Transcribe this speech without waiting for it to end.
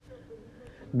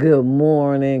Good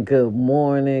morning, good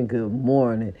morning, good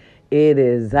morning. It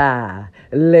is I,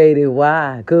 Lady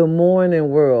Y. Good morning,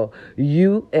 world.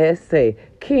 USA.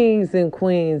 Kings and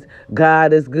queens,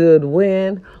 God is good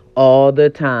when? All the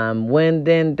time. When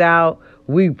in doubt,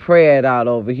 we pray it out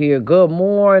over here. Good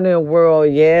morning,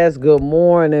 world. Yes, good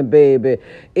morning, baby.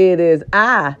 It is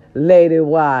I, Lady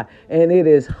Y, and it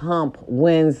is Hump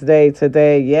Wednesday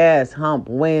today. Yes, Hump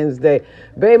Wednesday.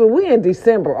 Baby, we in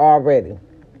December already.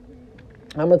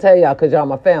 I'm going to tell y'all because y'all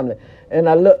my family. And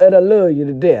it'll love you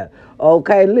to death.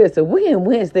 Okay, listen. We in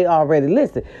Wednesday already.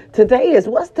 Listen. Today is,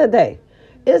 what's today?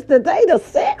 It's the day the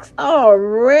 6th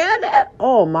already?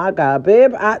 Oh, my God,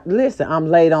 babe. Listen, I'm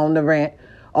late on the rent.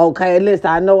 Okay, listen,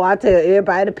 I know I tell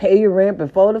everybody to pay your rent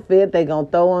before the 5th. They going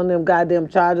to throw on them goddamn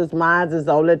charges. Mine is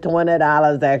only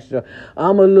 $20 extra.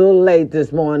 I'm a little late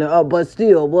this morning. But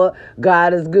still, what?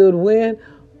 God is good when?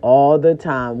 All the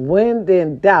time. When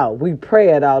in doubt, we pray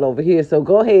it out over here. So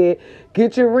go ahead,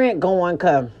 get your rent going,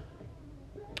 cause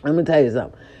let me tell you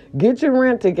something. Get your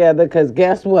rent together, cause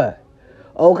guess what?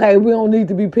 Okay, we don't need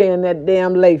to be paying that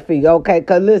damn late fee. Okay,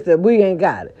 cause listen, we ain't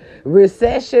got it.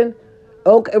 Recession.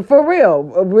 Okay, for real,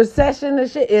 recession and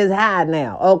shit is high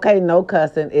now. Okay, no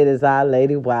cussing. It is our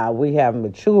Lady Wild. We have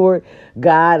matured.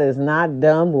 God is not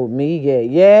done with me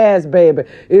yet. Yes, baby,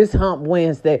 it's Hump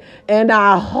Wednesday, and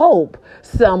I hope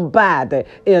somebody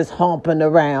is humping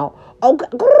around. Okay.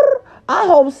 I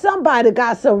hope somebody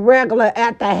got some regular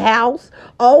at the house.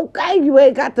 Okay, you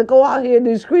ain't got to go out here in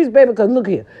these streets, baby, because look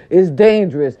here, it's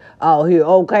dangerous out here.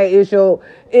 Okay,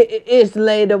 it's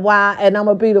Lady Y, and I'm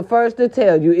going to be the first to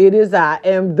tell you it is I.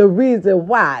 And the reason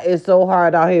why it's so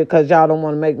hard out here, because y'all don't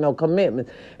want to make no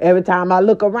commitments. Every time I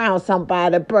look around,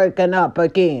 somebody breaking up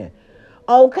again.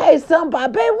 Okay,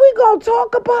 somebody, baby, we gonna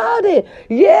talk about it.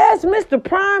 Yes, Mr.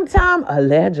 Primetime,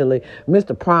 allegedly,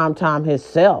 Mr. Primetime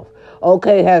himself,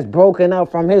 okay, has broken up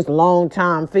from his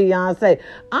longtime fiance.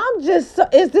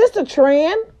 Is this a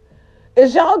trend?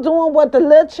 Is y'all doing what the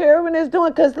little children is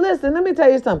doing? Because listen, let me tell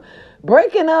you something.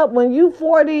 Breaking up when you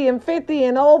 40 and 50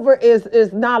 and over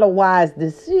is not a wise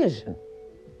decision.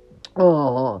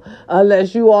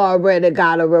 Unless you already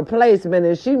got a replacement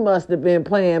and she must have been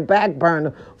playing back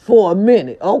burner for a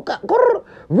minute. Okay,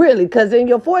 really? Because in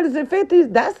your 40s and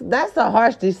 50s, that's a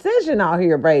harsh decision out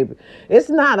here, baby. It's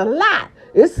not a lot.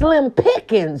 It's slim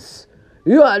pickings.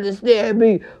 You understand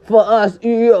me? For us,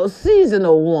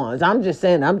 seasonal ones. I'm just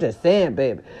saying,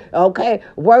 baby. Okay?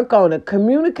 Work on it.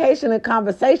 Communication and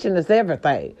conversation is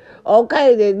everything.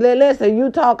 Okay? Listen,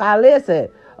 you talk, I listen.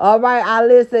 All right, I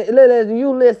listen.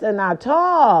 You listen, I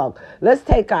talk. Let's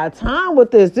take our time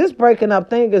with this. This breaking up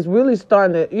thing is really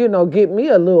starting to, get me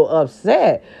a little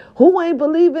upset. Who ain't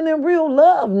believing in real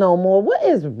love no more? What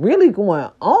is really going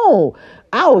on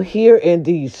out here in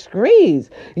these streets?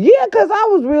 Yeah, because I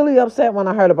was really upset when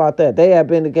I heard about that. They had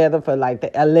been together for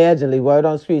allegedly, word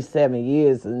on the street, 7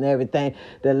 years and everything.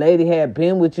 The lady had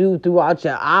been with you throughout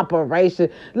your operation.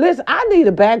 Listen, I need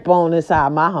a backbone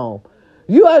inside my home.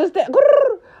 You understand?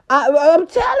 I'm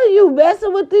telling you,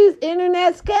 messing with these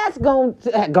internet scats,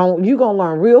 you gonna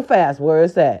learn real fast where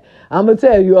it's at. I'm gonna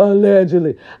tell you,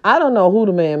 allegedly. I don't know who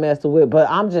the man messed with, but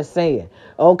I'm just saying,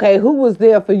 okay, who was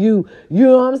there for you? You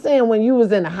know what I'm saying? When you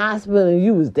was in the hospital and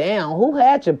you was down, who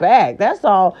had your back? That's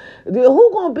all.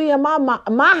 Who gonna be in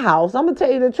my house? I'm gonna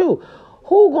tell you the truth.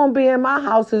 Who gonna be in my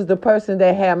house is the person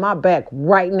that had my back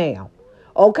right now.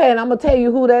 Okay, and I'm going to tell you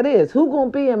who that is. Who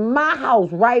going to be in my house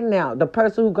right now? The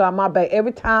person who got my back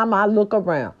every time I look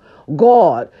around.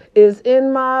 God is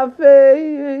in my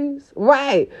face.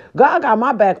 Right. God got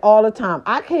my back all the time.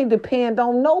 I can't depend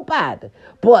on nobody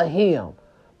but him.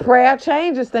 Prayer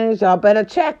changes things. Y'all better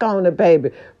check on it,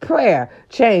 baby. Prayer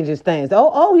changes things.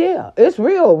 Oh yeah. It's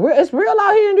real. It's real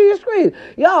out here in these streets.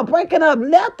 Y'all breaking up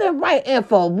left and right. And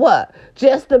for what?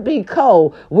 Just to be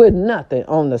cold with nothing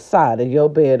on the side of your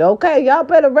bed. Okay? Y'all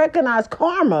better recognize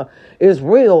karma is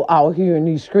real out here in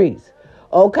these streets.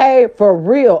 Okay? For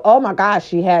real. Oh my gosh,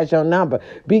 she has your number.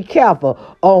 Be careful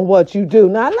on what you do.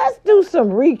 Now let's do some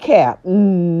recap.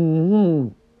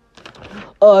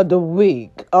 Of the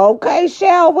week. Okay,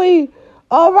 shall we?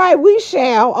 All right, we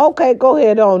shall. Okay, go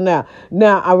ahead on now.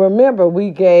 Now, I remember we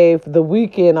gave The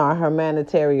Weeknd our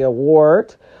humanitarian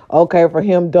award. Okay, for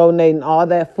him donating all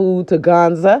that food to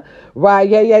Gaza. Right,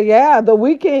 yeah. The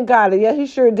Weeknd got it. Yeah, he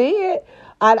sure did.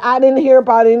 I didn't hear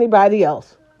about anybody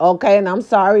else. Okay, and I'm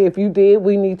sorry if you did.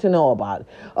 We need to know about it.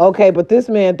 Okay, but this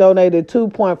man donated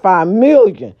 $2.5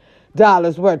 million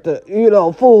dollars worth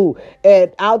of, food.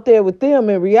 And out there with them,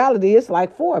 in reality, it's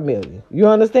like 4 million. You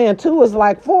understand? 2 is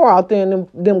like 4 out there in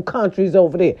them countries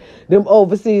over there, them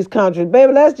overseas countries.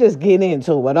 Baby, let's just get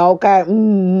into it, okay?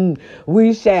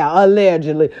 We shall,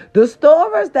 allegedly. The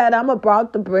stories that I'm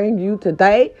about to bring you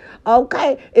today,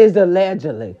 okay, is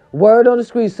allegedly. Word on the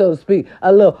street, so to speak.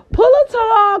 A little pull of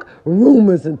talk,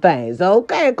 rumors and things,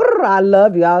 okay? I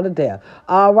love y'all to death.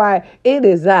 All right, it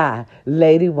is I,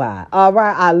 Lady Y. All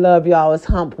right, I love y'all. It's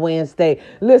Hump Wednesday.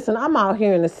 Listen, I'm out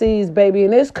here in the seas, baby,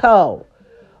 and it's cold.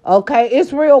 Okay,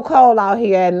 it's real cold out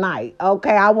here at night.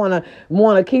 Okay, I wanna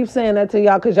keep saying that to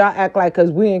y'all because y'all act like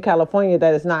because we in California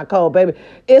that it's not cold, baby.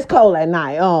 It's cold at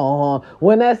night.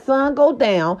 When that sun go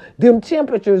down, them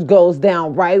temperatures goes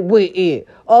down right with it.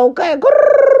 Okay,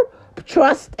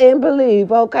 trust and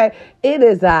believe. Okay, it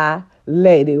is I,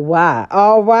 Lady Y.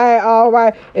 All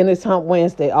right. And it's Hump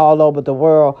Wednesday all over the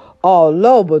world.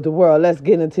 Let's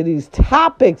get into these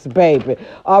topics, baby.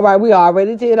 All right, we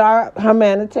already did our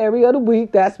humanitarian of the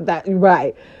week. That's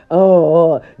right.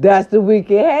 Oh, that's the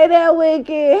weekend. Hey, that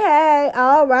weekend. Hey,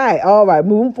 all right.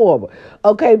 Moving forward.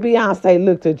 Okay, Beyonce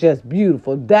looked just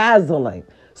beautiful, dazzling,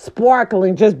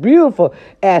 sparkling, just beautiful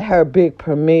at her big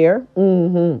premiere.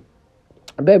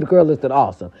 Baby girl looked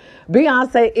awesome.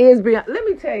 Beyonce is Beyonce. Let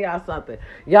me tell y'all something.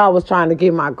 Y'all was trying to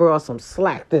give my girl some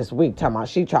slack this week. Talking about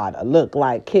she tried to look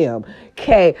like Kim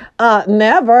K.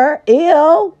 Never.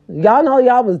 Ew. Y'all know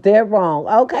y'all was dead wrong.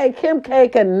 Okay, Kim K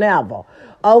can never.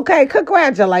 Okay,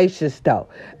 congratulations, though.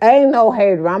 Ain't no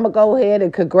hater. I'm going to go ahead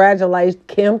and congratulate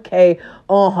Kim K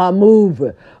on her movie.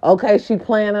 Okay, she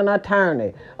playing an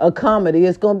attorney, a comedy.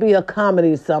 It's going to be a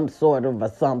comedy some sort.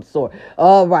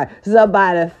 All right,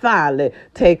 somebody finally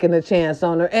taking a chance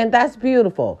on her, and that's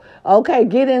beautiful. Okay,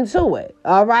 get into it.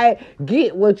 All right,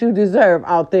 get what you deserve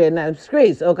out there in the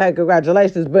streets. Okay,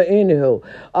 congratulations. But anywho,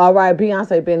 all right,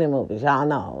 Beyonce been in movies. Y'all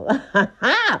know.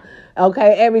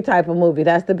 Okay, every type of movie.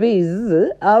 That's the bees.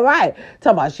 All right.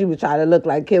 Talking about she was trying to look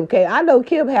like Kim K. I know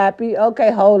Kim happy.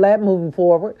 Okay, hold that moving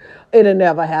forward. It'll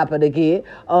never happen again.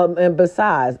 And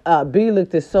besides, B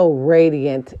looked so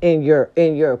radiant in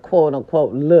your quote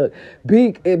unquote look.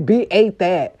 B ate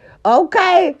that.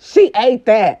 Okay, she ate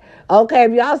that. Okay,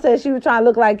 if y'all said she was trying to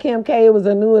look like Kim K, it was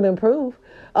a new and improved.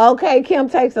 Okay, Kim,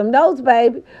 take some notes,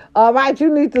 baby. All right, you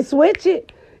need to switch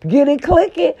it. Get it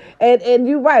clicking. And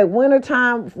you're right.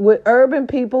 Wintertime with urban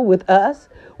people, with us,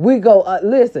 we go,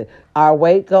 listen, our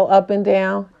weight go up and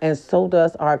down, and so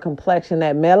does our complexion,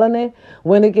 that melanin.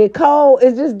 When it get cold,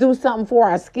 it just do something for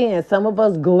our skin. Some of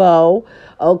us glow,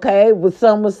 okay? With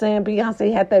some was saying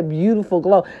Beyonce had that beautiful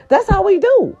glow. That's how we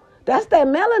do. That's that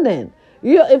melanin.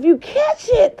 If you catch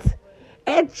it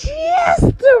at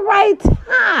just the right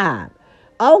time,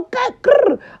 okay,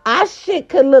 our shit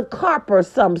could look copper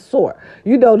some sort.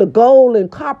 The gold and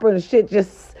copper and shit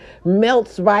just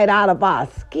melts right out of our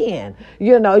skin.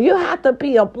 You have to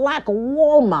be a black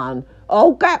woman.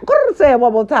 Okay, say it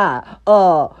one more time.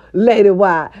 Lady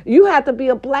Y, you have to be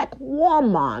a black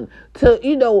woman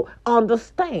to,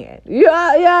 understand. You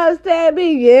understand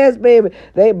me? Yes, baby.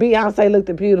 Beyonce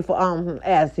looked beautiful,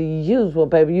 as usual,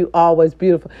 baby. You always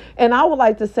beautiful. And I would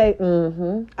like to say,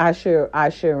 I sure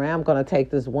am. I'm gonna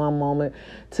take this one moment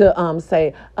to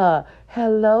say,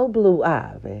 hello, Blue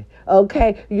Ivy.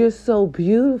 Okay, you're so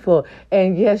beautiful.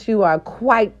 And yes, you are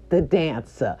quite the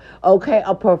dancer. Okay,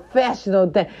 a professional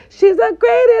dancer. She's the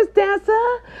greatest dancer.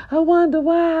 I wonder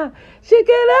why she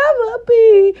could ever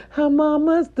be her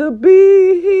mama's to be.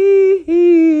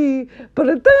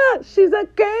 But she's the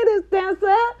greatest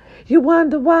dancer. You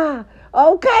wonder why.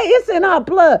 Okay, it's in her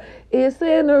blood. It's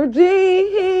in her genes.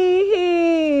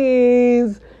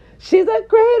 She's the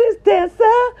greatest dancer.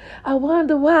 I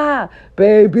wonder why.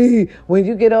 Baby, when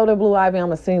you get older, Blue Ivy, I'm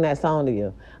going to sing that song to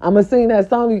you. I'm going to sing that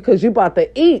song to you because you about to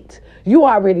eat. You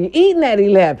already eating at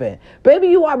 11. Baby,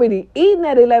 you already eating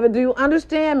at 11. Do you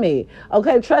understand me?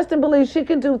 Okay, trust and believe she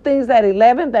can do things at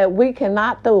 11 that we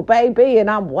cannot do, baby. And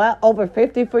I'm over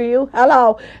 50 for you?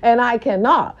 Hello. And I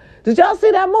cannot. Did y'all see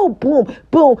that move? Boom,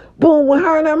 boom, boom. When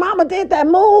her and her mama did that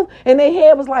move, and their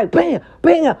head was like, bam,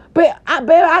 bam, bam.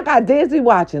 I got dizzy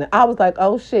watching it. I was like,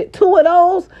 oh, shit. 2 of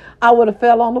those, I would have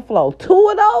fell on the floor. 2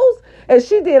 of those, and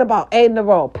she did about 8 in a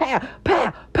row. Pow,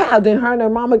 pow, pow. Then her and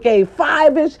her mama gave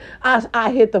 5-ish.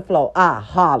 I hit the floor. I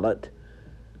hollered.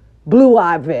 Blue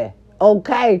Ivy,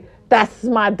 okay? That's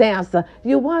my dancer.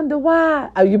 You wonder why?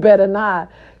 Oh, you better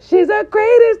not. She's the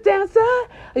greatest dancer.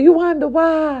 You wonder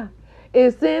why?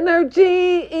 It's in her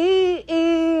genes.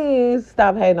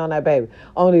 Stop hating on that baby.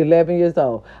 Only 11 years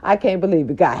old. I can't believe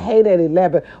it. Got hate at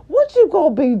 11. What you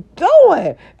gonna be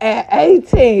doing at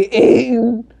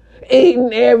 18?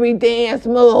 Eating every dance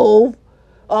move.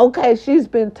 Okay, she's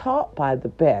been taught by the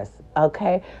best.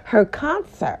 Okay, her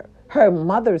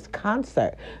mother's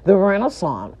concert, the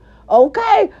Renaissance.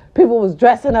 Okay, people was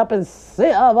dressing up in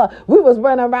silver. We was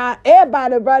running around,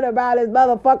 everybody running around this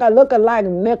motherfucker looking like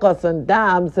nickels and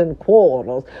dimes and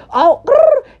quarters. Oh,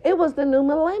 it was the new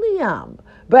millennium,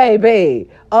 baby.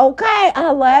 Okay,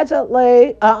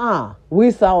 allegedly,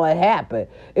 we saw it happen.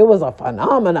 It was a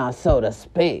phenomenon, so to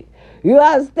speak. You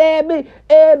understand me?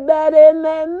 Everybody in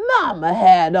their mama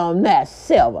had on that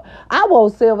silver. I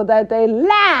want silver that they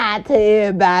lied to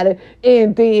everybody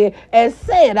and did and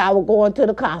said I was going to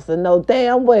the concert. No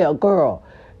damn well, girl,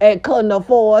 and couldn't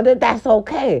afford it. That's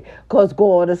okay, because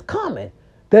God is coming.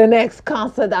 The next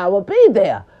concert I will be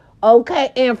there.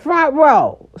 Okay, in front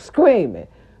row, screaming.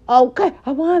 Okay,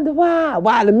 I wonder why.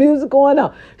 Why the music going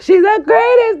on? She's the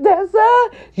greatest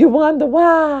dancer. You wonder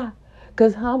why?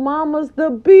 Because her mama's the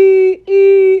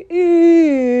B.E.E.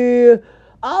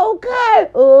 Okay.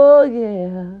 Oh,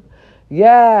 yeah.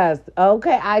 Yes.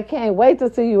 Okay. I can't wait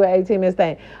to see you at 18 Miss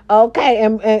Thing. Okay.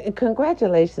 And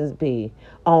congratulations, B,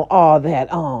 on all that.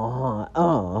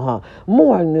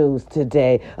 More news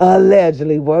today.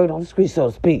 Allegedly, word on the street, so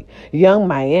to speak. Young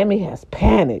Miami has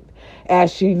panicked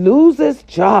as she loses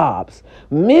jobs,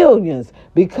 millions,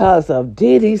 because of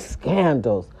Diddy's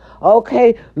scandals.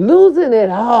 Okay, losing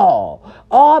it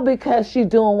all because she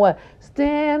doing what?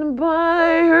 Stand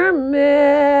by her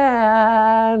man.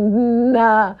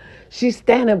 Nah, she's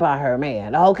standing by her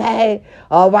man. Okay,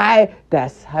 all right,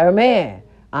 that's her man.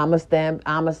 I'ma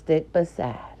stick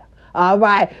beside him. All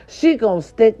right, she gonna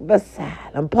stick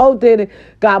beside him. Po Diddy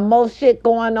got more shit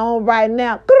going on right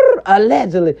now,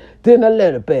 allegedly, than a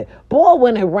little bit. Boy,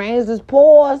 when it rains, it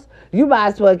pours. You might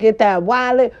as well get that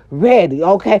wallet ready.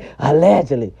 Okay,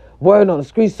 allegedly. Word on the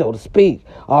street, so to speak.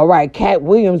 All right, Cat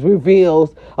Williams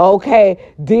reveals, okay,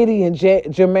 Diddy and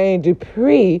Jermaine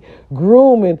Dupri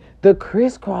grooming the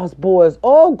Crisscross boys.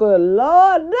 Oh, good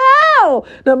Lord, no!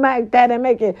 The Mac Daddy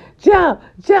make it jump,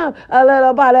 a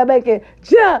little body make it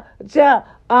jump.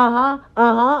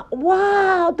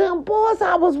 Wow, them boys,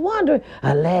 I was wondering,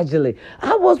 allegedly,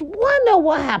 I was wondering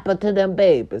what happened to them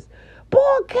babies.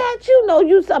 Boy, Cat, you know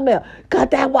you something else.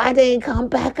 Got that why they ain't come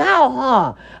back out,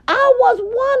 huh? I was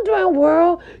wondering,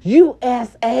 world,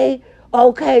 USA.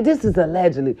 Okay, this is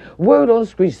allegedly. Word on the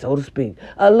street, so to speak.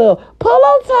 A little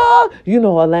polo talk. You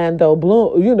know Orlando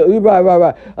Bloom. You know,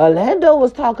 right. Orlando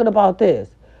was talking about this.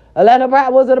 Orlando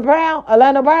Brown, was it a Brown?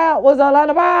 Orlando Brown, was it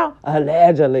Orlando Brown?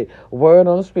 Allegedly. Word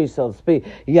on the street, so to speak.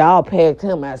 Y'all pegged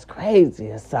him as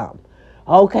crazy or something.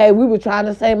 Okay, we were trying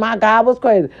to say my God was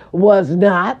crazy. Was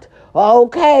not.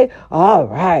 Okay, all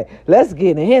right, let's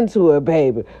get into it,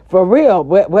 baby. For real,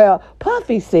 well,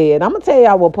 Puffy said, I'm going to tell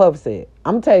y'all what Puffy said.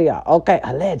 I'm going to tell y'all, okay,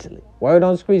 allegedly, word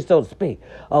on the street, so to speak.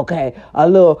 Okay, a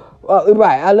little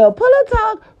pillow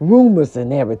talk, rumors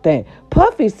and everything.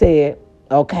 Puffy said,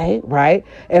 okay, right,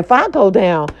 if I go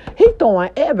down, he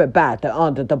throwing everybody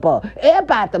under the bus.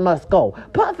 Everybody must go.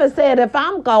 Puffy said, if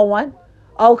I'm going,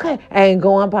 okay, I ain't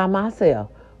going by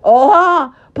myself.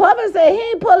 Puffy said he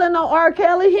ain't pulling no R.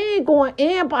 Kelly. He ain't going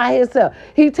in by himself.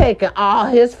 He taking all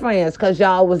his friends because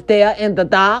y'all was there in the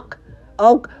dock.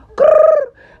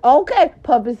 Okay,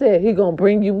 Puffy said he gonna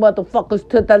bring you motherfuckers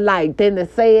to the light. Didn't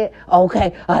it say it?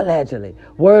 Okay, allegedly.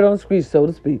 Word on the street, so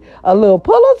to speak. A little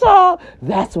pillow talk.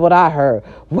 That's what I heard.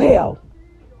 Well,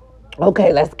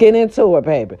 okay, let's get into it,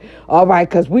 baby. All right,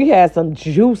 because we had some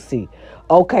juicy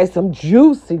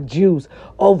juice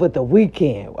over the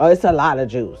weekend. It's a lot of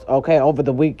juice, okay, over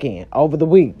the weekend,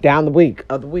 down the week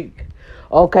of the week.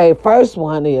 Okay, first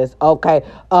one is,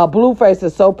 Blueface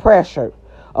is so pressured,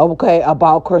 okay,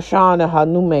 about Krishan and her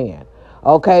new man.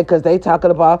 Okay, because they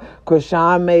talking about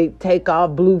Krishan may take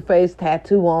off Blueface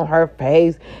tattoo on her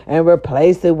face and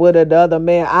replace it with another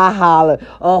man. I holler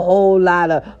a whole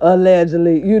lot of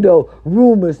allegedly,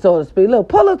 rumors, so to speak. Look,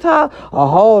 pull a talk, a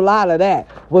whole lot of that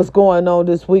was going on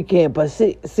this weekend. But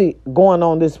see, going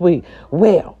on this week.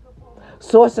 Well,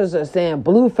 sources are saying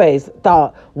Blueface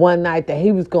thought one night that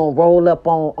he was going to roll up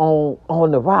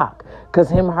on the rock because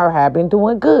him and her have been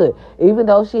doing good. Even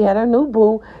though she had her new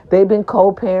boo, they've been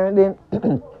co-parenting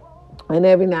and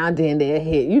every now and then they'll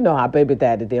hit. You know how baby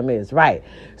daddy them is, right?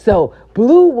 So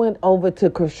Blue went over to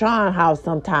Krishan's house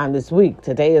sometime this week.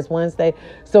 Today is Wednesday.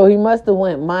 So he must have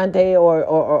went Monday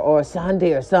or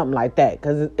Sunday or something like that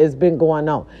because it's been going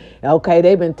on. Okay,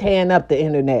 they've been tearing up the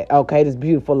internet. Okay, this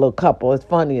beautiful little couple. It's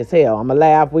funny as hell. I'm going to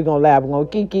laugh. We're going to laugh. We're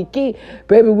going to key.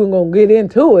 Baby, we're going to get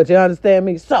into it. You understand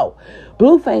me? So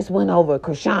Blueface went over at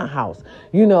Krishan's house,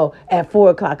 at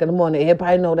 4 o'clock in the morning.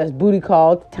 Everybody know that's booty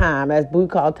call time. That's booty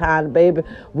call time. The baby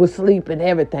was sleeping,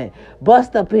 everything.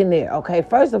 Bust up in there, okay?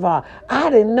 First of all,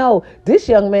 I didn't know this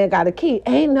young man got a key.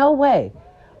 Ain't no way.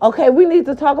 Okay, we need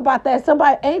to talk about that.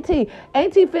 Somebody, ain't he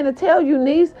finna tell you,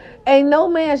 niece, ain't no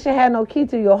man should have no key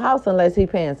to your house unless he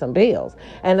paying some bills.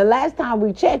 And the last time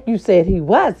we checked, you said he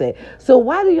wasn't. So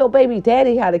why do your baby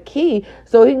daddy have a key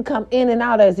so he can come in and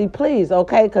out as he please,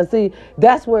 okay? Because, see,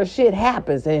 that's where shit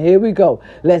happens. And here we go.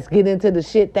 Let's get into the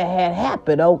shit that had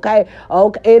happened, okay?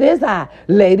 Okay, it is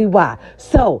Lady Y.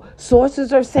 So,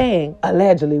 sources are saying,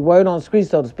 allegedly, word on the street,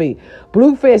 so to speak,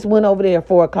 Blueface went over there at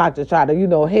 4 o'clock to try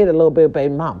to, hit a little bit,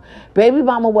 baby mama. Baby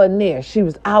mama wasn't there. She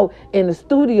was out in the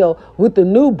studio with the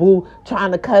new boo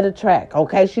trying to cut a track,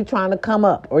 okay? She trying to come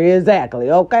up, or exactly,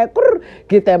 okay?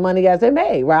 Get that money as it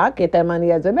may, right? Get that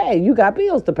money as it may. You got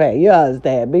bills to pay. You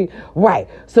understand me? Right.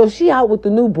 So she out with the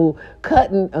new boo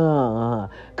cutting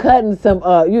some,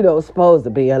 supposed to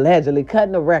be, allegedly,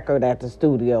 cutting a record at the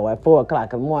studio at 4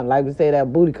 o'clock in the morning. Like we say,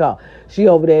 that booty call. She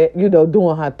over there,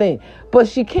 doing her thing. But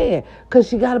she can't because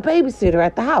she got a babysitter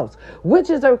at the house, which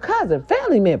is her cousin,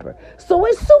 family member. So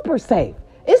it's super safe.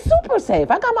 It's super safe.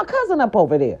 I got my cousin up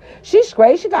over there. She's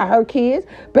great. She got her kids.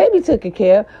 Baby took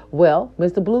care. Well,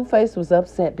 Mr. Blueface was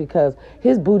upset because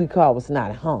his booty call was not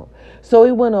at home. So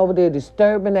he went over there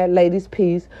disturbing that lady's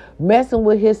peace, messing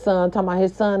with his son, talking about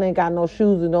his son ain't got no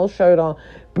shoes and no shirt on,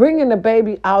 bringing the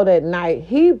baby out at night.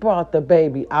 He brought the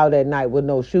baby out at night with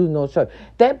no shoes, no shirt.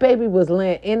 That baby was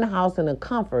laying in the house in the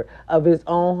comfort of his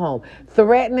own home,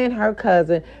 threatening her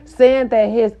cousin, saying that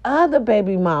his other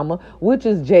baby mama, which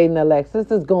is Jaden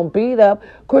Alexis, is going to beat up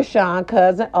Krishan's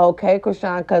cousin. Okay,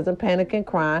 Krishan's cousin panicking,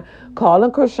 crying,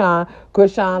 calling Krishan.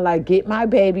 Krishan like, get my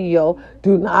baby, yo.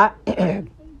 Do not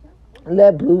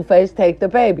let Blueface take the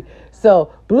baby.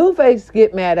 So Blueface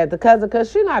get mad at the cousin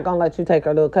because she's not going to let you take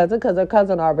her little cousin because her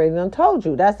cousin already done told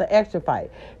you. That's an extra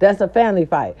fight. That's a family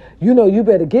fight. You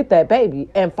better get that baby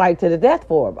and fight to the death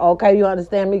for him. Okay, you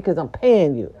understand me? Because I'm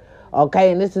paying you.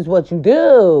 Okay, and this is what you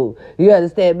do. You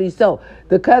understand me? So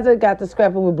the cousin got the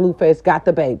scrapping with Blueface, got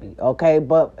the baby. Okay,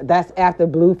 but that's after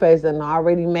Blueface and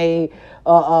already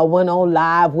went on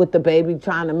live with the baby,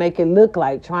 trying to make it look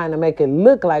like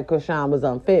Krishan was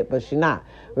unfit, but she not.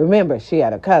 Remember, she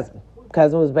had a cousin.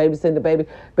 Cousin was babysitting the baby.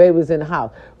 Baby was in the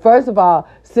house. First of all,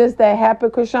 since that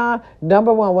happened, Krishan,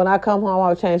 number one, when I come home,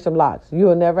 I'll change some locks. You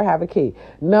will never have a key.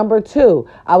 Number two,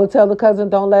 I would tell the cousin,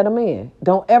 don't let him in.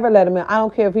 Don't ever let him in. I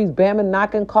don't care if he's bamming,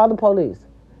 knocking, call the police.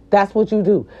 That's what you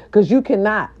do. Because you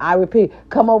cannot, I repeat,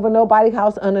 come over nobody's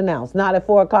house unannounced. Not at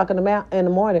 4 o'clock in the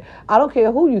morning. I don't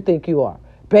care who you think you are.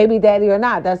 Baby daddy or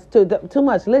not, that's too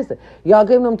much. Listen, y'all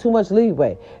giving them too much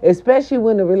leeway, especially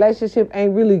when the relationship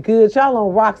ain't really good. Y'all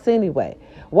on rocks anyway.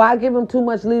 Why give him too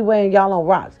much leeway and y'all on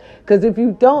rocks? Because if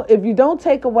you don't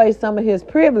take away some of his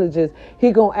privileges,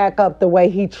 he gonna act up the way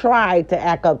he tried to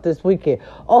act up this weekend.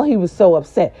 Oh, he was so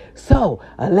upset. So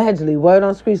allegedly, word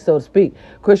on street, so to speak,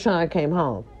 Krishan came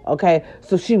home. Okay,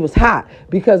 so she was hot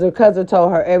because her cousin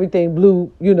told her everything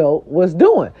Blue, was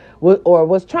doing or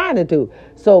was trying to do.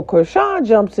 So Krishan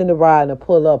jumps in the ride and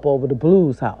pull up over to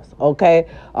Blue's house. Okay,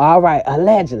 all right,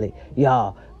 allegedly,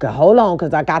 y'all. Hold on,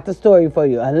 because I got the story for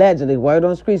you. Allegedly, word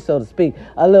on the street, so to speak.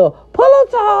 A little pillow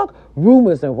talk,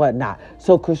 rumors and whatnot.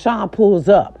 So Krishan pulls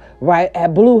up right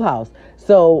at Blue house.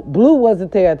 So Blue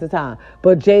wasn't there at the time,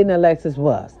 but Jaden Alexis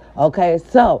was. Okay,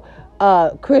 so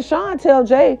Krishan tell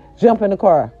Jay, jump in the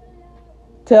car.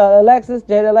 Tell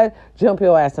Jaden Alexis, jump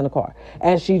your ass in the car.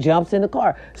 And she jumps in the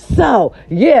car. So,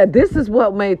 yeah, this is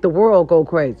what made the world go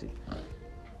crazy.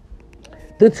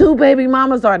 The two baby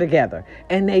mamas are together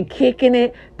and they kicking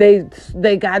it.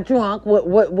 They got drunk.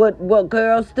 What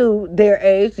girls do their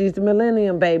age, these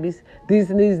millennium babies, these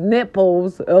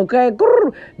nipples, okay?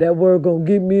 That word gonna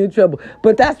get me in trouble.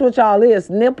 But that's what y'all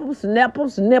is. Nipples. I'm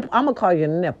gonna call you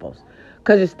nipples.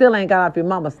 Because you still ain't got off your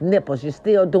mama's nipples. You're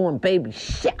still doing baby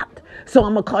shit. So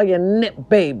I'm going to call you nip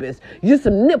babies. You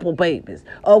some nipple babies.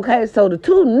 Okay, so the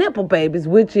two nipple babies,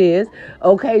 which is,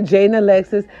 okay, Jaden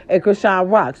Alexis and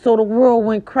Krishan Rock. So the world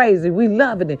went crazy. We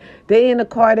loving it. They in the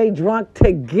car, they drunk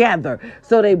together.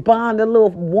 So they bond a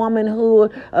little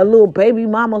womanhood, a little baby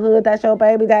mamahood. That's your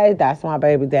baby daddy. That's my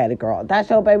baby daddy, girl. That's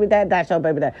your baby daddy. That's your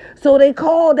baby daddy. So they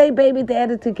call their baby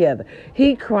daddy together.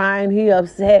 He crying. He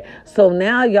upset. So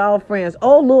now y'all friends.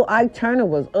 Oh, little Ike Turner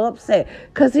was upset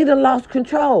because he done lost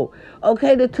control.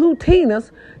 Okay, the two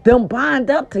Tinas done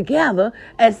bind up together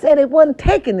and said they wasn't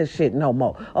taking this shit no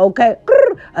more. Okay,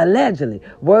 allegedly,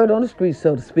 word on the street,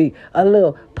 so to speak, a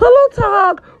little pillow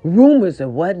talk, rumors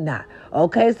and whatnot.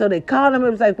 Okay, so they called him.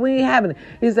 It was like, we ain't having it.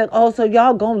 He's like, oh, so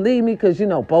y'all gonna leave me? Because,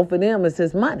 both of them is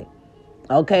his money.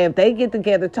 Okay, if they get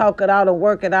together, talk it out and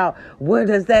work it out, where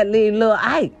does that leave Lil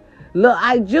Ike? Lil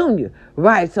Ike Jr.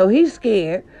 Right, so he's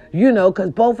scared,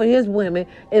 because both of his women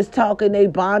is talking, they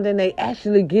bonding, they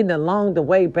actually getting along the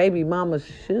way baby mama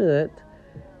should.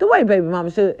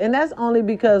 And that's only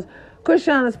because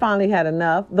Krishan has finally had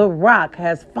enough. The Rock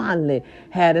has finally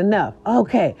had enough.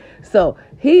 Okay, so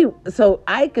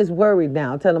Ike is worried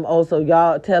now. Tell him, so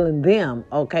y'all telling them,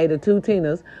 okay, the two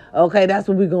Tinas, okay, that's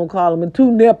what we're going to call them, the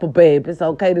two nipple babies,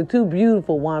 okay, the two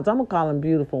beautiful ones. I'm going to call them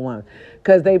beautiful ones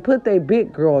because they put their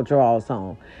big girl draws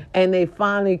on and they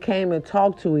finally came and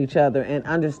talked to each other and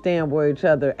understand where each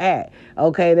other at.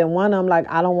 Okay, then one of them like,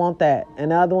 I don't want that.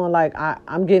 And the other one like,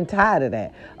 I'm getting tired of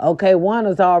that. Okay, one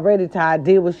is already tired,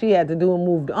 did what she had to do and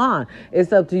moved on.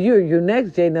 It's up to you. You're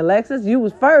next, Jaden Alexis. You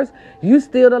was first. You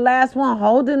still the last one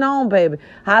holding on, baby.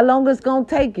 How long it's going to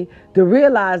take you to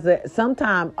realize that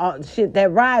sometimes, that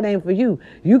ride ain't for you.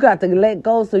 You got to let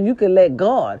go so you can let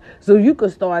God. So you can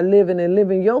start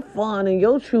living your fun and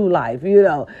your true life.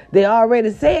 They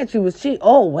already said you was cheat.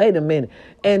 Oh, wait a minute.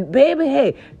 And baby,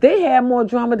 hey, they had more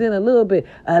drama than a little bit.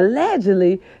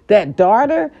 Allegedly, that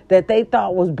daughter that they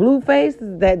thought was Blueface,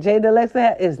 that Jada Alexa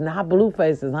had, is not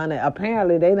Blueface's, honey.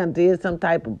 Apparently, they done did some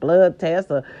type of blood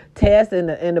test or test,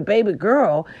 and the baby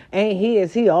girl ain't he.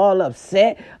 Is he all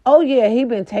upset? Oh, yeah, he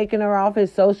been taking her off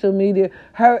his social media,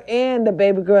 her and the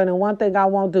baby girl. And one thing I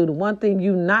won't do, the one thing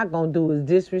you not going to do is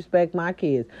disrespect my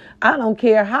kids. I don't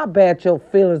care how bad your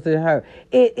feelings are hurt.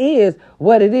 It is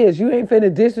what it is. You ain't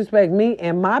finna disrespect me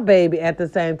and my baby at the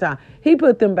same time. He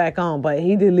put them back on, but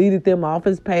he deleted them off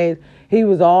his page. He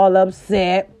was all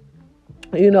upset,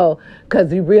 because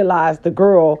he realized the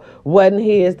girl wasn't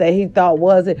his that he thought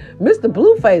was it. Mr.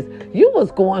 Blueface, you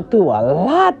was going through a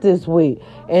lot this week.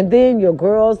 And then your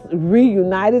girls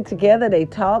reunited together. They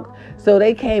talked. So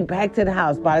they came back to the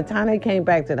house. By the time they came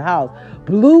back to the house,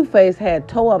 Blueface had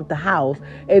tore up the house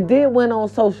and then went on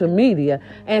social media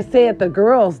and said the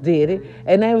girls did it.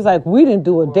 And they was like, we didn't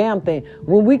do a damn thing.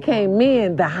 When we came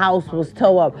in, the house was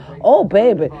tore up. Oh,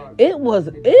 baby, it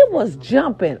was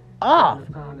jumping off.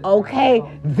 Okay,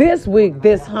 this week,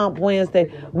 this Hump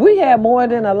Wednesday, we had more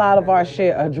than a lot of our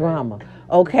share of drama.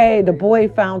 Okay, the boy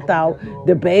found out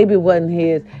the baby wasn't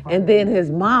his, and then his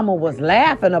mama was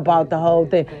laughing about the whole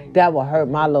thing. That would hurt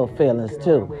my little feelings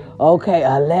too. Okay,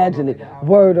 allegedly,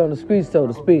 word on the street, so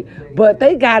to speak. But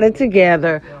they got it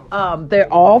together.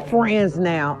 They're all friends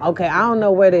now. Okay, I don't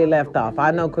know where they left off.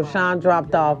 I know Krishan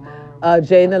dropped off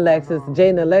Jaden Alexis.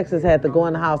 Jaden Alexis had to go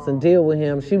in the house and deal with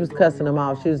him. She was cussing him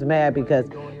out. She was mad because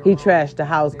he trashed the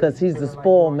house because he's the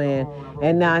spoiled man.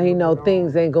 And now he know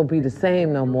things ain't going to be the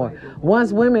same no more.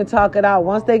 Once women talk it out,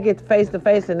 once they get face to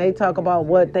face and they talk about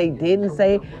what they didn't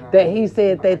say, that he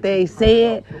said that they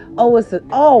said, it's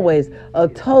always a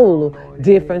total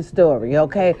different story,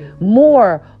 okay?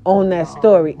 More on that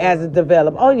story as it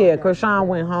developed. Oh, yeah, Krishan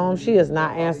went home. She is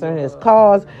not answering his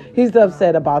calls. He's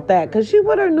upset about that because she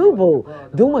with her new boo,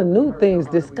 doing new things,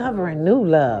 discovering new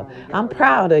love. I'm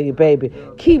proud of you, baby.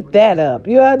 Keep that up.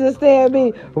 You understand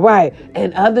me? Right.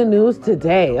 And other news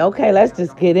today. Okay, let's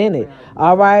just get in it.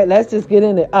 All right, let's just get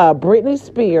in it. Britney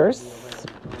Spears,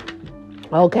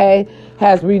 okay,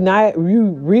 has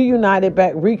reunited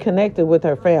back, reconnected with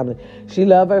her family. She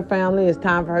loves her family. It's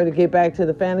time for her to get back to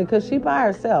the family because she by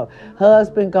herself.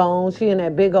 Husband gone. She in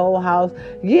that big old house.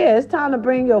 Yeah, it's time to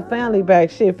bring your family back.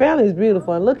 Shit, family is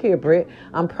beautiful. And look here, Britt,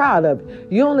 I'm proud of you.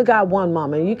 You only got one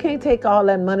mama. And you can't take all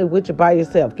that money with you by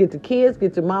yourself. Get the kids,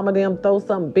 get your mama them, throw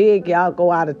something big, y'all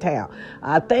go out of town.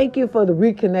 I thank you for the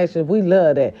reconnection. We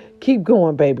love that. Keep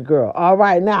going, baby girl. All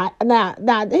right, now,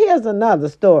 here's another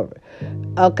story.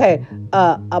 Okay,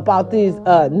 about these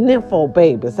nympho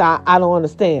babies. I don't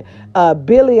understand.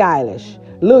 Billie Eilish,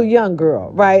 little young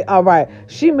girl, right? All right.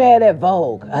 She mad at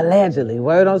Vogue, allegedly,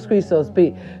 word on the street, so to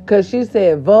speak, because she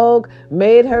said Vogue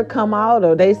made her come out,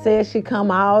 or they said she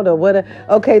come out, or whatever.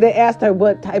 Okay, they asked her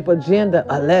what type of gender,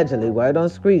 allegedly, word on the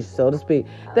street, so to speak,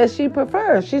 that she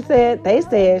prefers. She said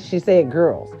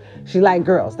girls. She like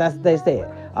girls. That's what they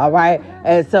said. All right.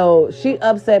 And so she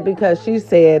upset because she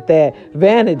said that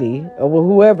Vanity, or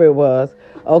whoever it was,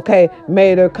 okay,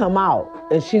 made her come out.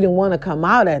 And she didn't want to come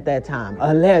out at that time,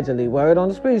 allegedly, word on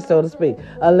the street, so to speak.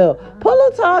 A little pillow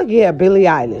talk, yeah, Billie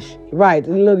Eilish, right, a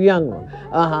little young one,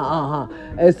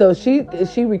 And so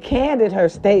she recanted her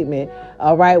statement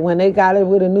All right, when they got it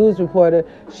with a news reporter,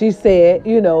 she said,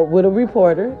 with a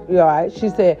reporter, all right, she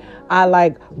said, I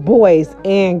like boys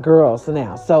and girls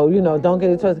now. So, don't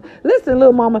get it twisted. Listen,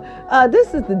 little mama,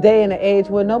 this is the day and the age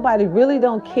where nobody really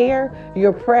don't care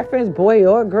your preference, boy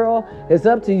or girl. It's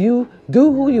up to you.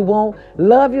 Do who you want.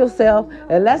 Love yourself.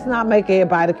 And let's not make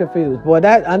everybody confused. Boy,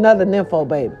 that another nympho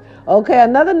baby. Okay,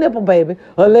 another nipple baby,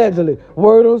 allegedly.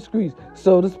 Word on the streets,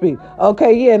 so to speak.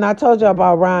 Okay, yeah, and I told you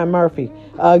about Ryan Murphy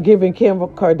giving Kim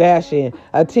Kardashian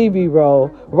a TV role,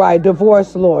 right?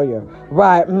 Divorce lawyer,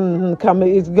 right?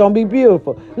 Coming, it's gonna be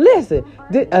beautiful. Listen,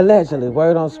 allegedly,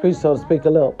 word on the streets, so to speak, a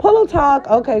little pillow talk.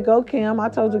 Okay, go Kim. I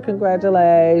told you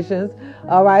congratulations.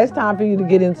 All right, it's time for you to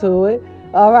get into it.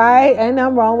 All right, ain't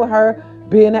nothing wrong with her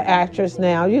being an actress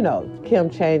now. Kim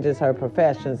changes her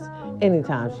professions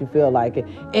anytime she feel like it,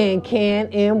 and can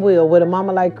and will. With a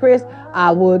mama like Chris,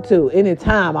 I would too.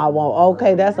 Anytime I want.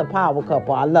 Okay, that's a power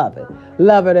couple. I love it.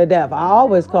 Love her to death. I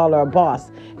always call her a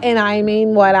boss, and I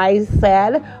mean what I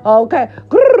said. Okay,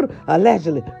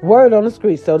 allegedly. Word on the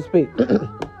street, so to speak.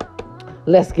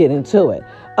 Let's get into it.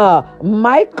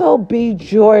 Michael B.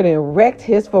 Jordan wrecked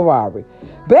his Ferrari.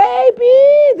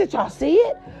 Baby, did y'all see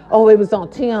it? Oh, it was on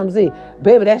TMZ.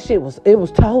 Baby, that shit was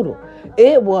total.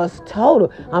 It was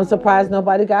total. I'm surprised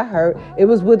nobody got hurt. It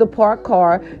was with a parked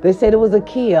car. They said it was a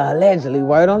Kia, allegedly.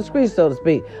 Word on the street, so to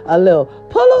speak. A little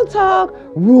pillow talk,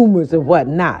 rumors and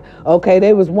whatnot. Okay,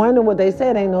 they was wondering what they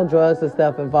said. Ain't no drugs and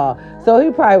stuff involved. So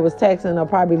he probably was texting or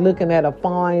probably looking at a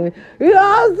fine, you know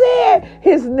what I'm saying?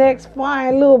 His next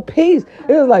fine little piece.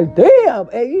 It was like, damn.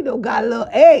 And got a little,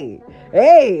 hey,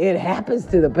 it happens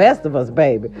to the best of us,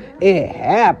 baby. It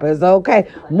happens, okay?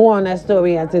 More on that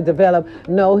story as it developed.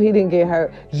 No, he didn't get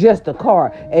hurt, just the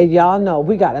car. And y'all know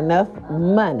we got enough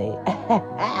money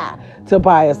to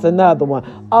buy us another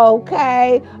one.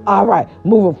 Okay? All right,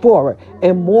 moving forward.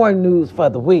 And more news for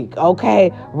the week,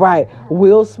 okay? Right.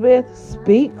 Will Smith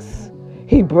speaks.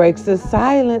 He breaks his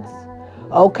silence.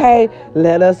 Okay?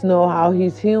 Let us know how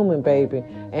he's human, baby.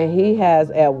 And he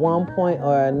has at one point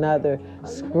or another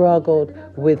struggled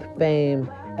with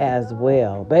fame as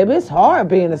well. Baby, it's hard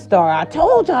being a star. I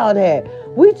told y'all that.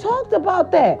 We talked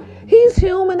about that. He's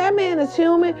human. That man is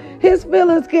human. His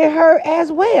feelings get hurt as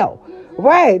well.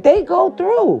 Right. They go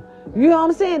through. You know what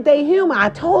I'm saying? They human. I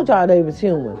told y'all they was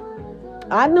human.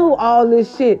 I knew all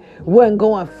this shit wasn't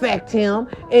going to affect him,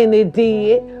 and it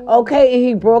did. Okay, and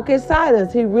he broke his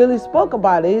silence. He really spoke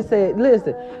about it. He said,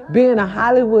 listen, being a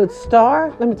Hollywood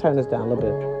star, let me turn this down a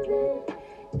little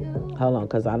bit. Hold on,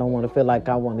 because I don't want to feel like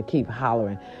I want to keep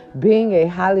hollering. Being a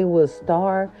Hollywood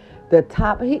star,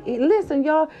 listen,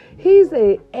 y'all, he's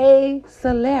a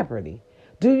celebrity.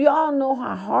 Do y'all know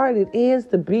how hard it is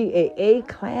to be a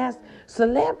A-class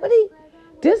celebrity?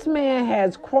 This man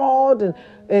has crawled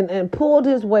and pulled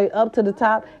his way up to the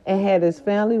top and had his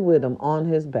family with him on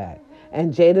his back.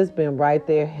 And Jada's been right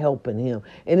there helping him.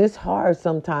 And it's hard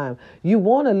sometimes. You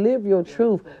want to live your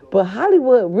truth, but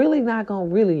Hollywood really not going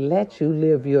to really let you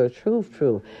live your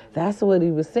truth. That's what he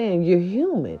was saying. You're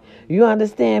human. You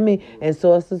understand me? And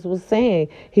sources was saying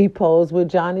he posed with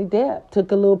Johnny Depp,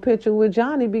 took a little picture with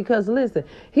Johnny because, listen,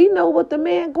 he know what the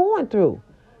man going through.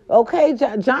 Okay,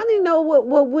 Johnny know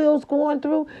what Will's going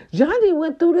through. Johnny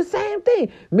went through the same thing.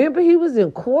 Remember, he was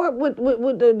in court with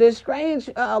the strange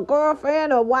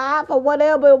girlfriend or wife or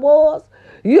whatever it was.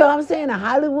 You know what I'm saying? In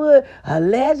Hollywood,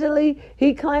 allegedly,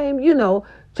 he claimed,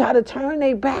 try to turn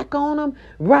their back on him.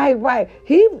 Right.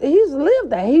 He's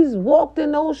lived that. He's walked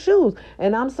in those shoes.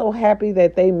 And I'm so happy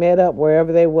that they met up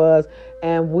wherever they was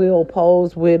and Will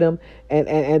posed with him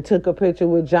and took a picture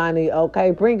with Johnny. Okay,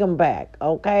 bring him back.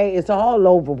 Okay, it's all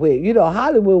over with.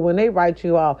 Hollywood, when they write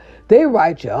you off, they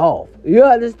write you off. You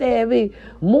understand me?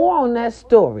 More on that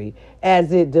story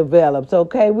as it develops.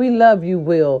 Okay, we love you,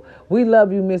 Will. We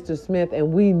love you, Mr. Smith,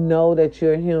 and we know that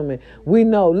you're human. We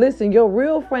know. Listen, your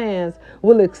real fans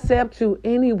will accept you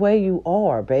any way you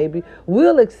are, baby.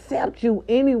 We'll accept you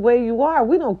any way you are.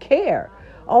 We don't care.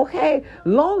 Okay,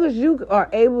 long as you are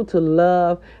able to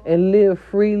love and live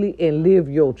freely and live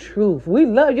your truth. We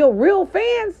love your real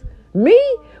fans. Me?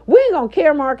 We ain't gonna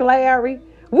care, Mark Larry.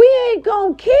 We ain't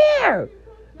gonna care.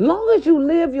 Long as you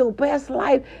live your best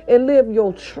life and live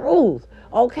your truth.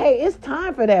 Okay, it's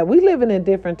time for that. We living in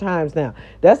different times now.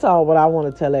 That's all what I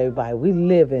want to tell everybody. We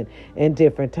living in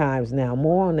different times now.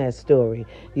 More on that story,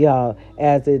 y'all,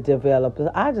 as it develops.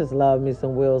 I just love me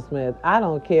some Will Smith. I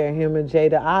don't care, him and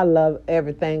Jada. I love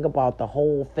everything about the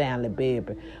whole family,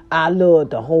 baby. I love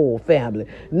the whole family.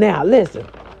 Now, listen.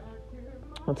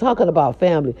 I'm talking about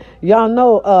family. Y'all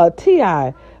know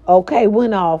T.I., okay,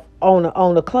 went off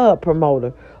on a club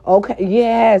promoter. Okay,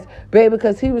 yes, baby,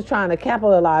 because he was trying to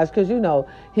capitalize. Because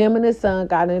him and his son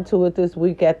got into it this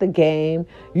week at the game.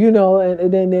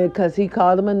 And then because he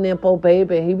called him a nipple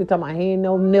baby, and he was talking about he ain't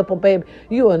no nipple baby.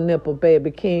 You a nipple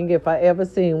baby king if I ever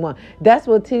seen one. That's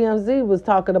what TMZ was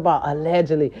talking about.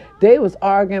 Allegedly, they was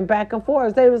arguing back and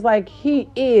forth. They was like, he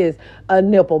is a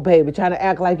nipple baby, trying to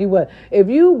act like he was. If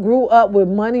you grew up with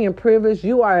money and privilege,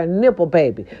 you are a nipple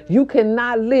baby. You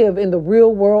cannot live in the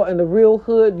real world, in the real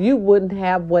hood. You wouldn't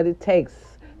have what it takes,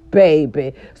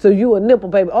 baby. So you a nipple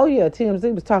baby. Oh yeah,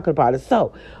 TMZ was talking about it.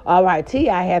 So, all right,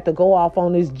 T.I. had to go off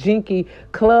on this jinky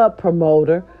club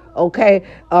promoter. Okay,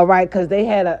 all right, because they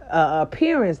had a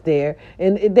appearance there,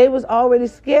 and they was already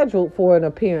scheduled for an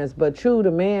appearance. But true,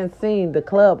 the man seen the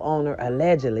club owner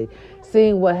allegedly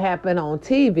seeing what happened on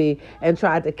TV and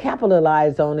tried to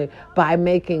capitalize on it by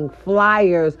making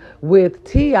flyers with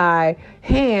T.I.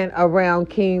 hand around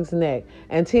King's neck.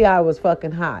 And T.I. was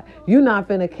fucking hot. You're not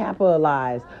finna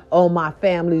capitalize on my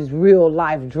family's real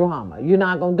life drama. You're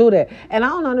not gonna do that. And I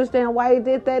don't understand why he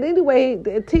did that anyway.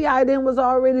 T.I. then was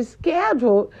already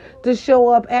scheduled to show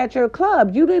up at your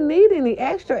club. You didn't need any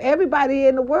extra. Everybody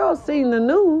in the world seen the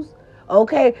news.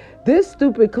 Okay, this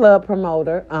stupid club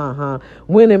promoter,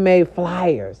 went and made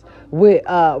flyers with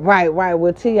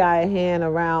with T.I. hand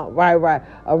around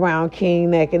around King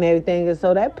neck and everything, and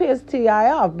so that pissed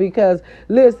T.I. off because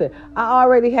listen, I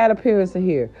already had appearance in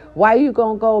here. Why you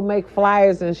gonna go make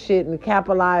flyers and shit and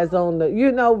capitalize on the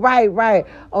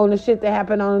on the shit that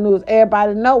happened on the news?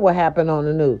 Everybody know what happened on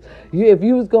the news. If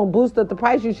you was gonna boost up the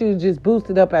price, you should have just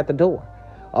boosted up at the door.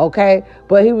 Okay,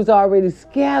 but he was already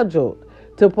scheduled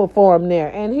to perform there,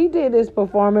 and he did his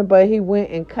performance, but he went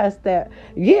and cussed that.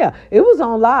 Yeah, it was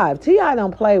on live. T.I.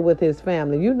 don't play with his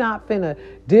family. You not finna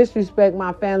disrespect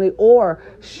my family or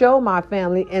show my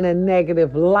family in a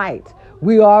negative light.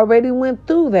 We already went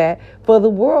through that for the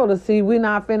world to see. We're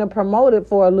not finna promote it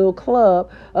for a little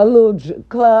club, a little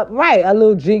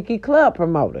jinky club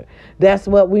promoter. That's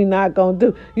what we not gonna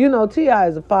do. T.I.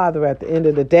 is a father at the end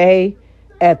of the day.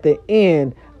 At the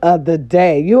end of the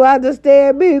day. You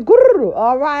understand me?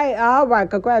 All right.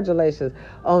 Congratulations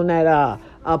on that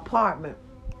apartment,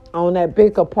 on that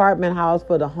big apartment house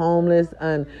for the homeless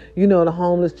and, the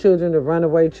homeless children, the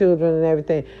runaway children and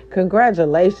everything.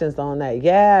 Congratulations on that.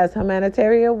 Yes,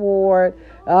 humanitarian award.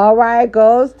 All right,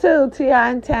 goes to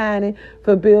T.I. and Tiny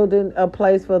for building a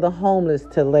place for the homeless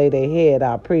to lay their head.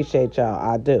 I appreciate y'all.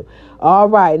 I do. All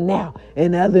right, now,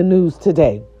 in other news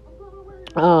today.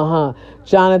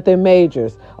 Jonathan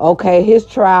Majors. Okay, his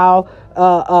trial,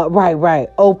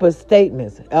 open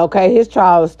statements. Okay, his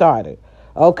trial has started.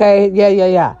 Okay,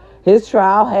 yeah. His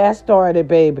trial has started,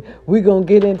 baby. We gonna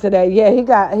get into that. Yeah, he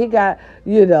got,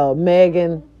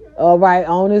 Megan,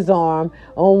 on his arm,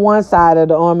 on one side of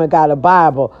the arm, and got a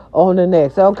Bible on the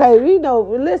next. Okay,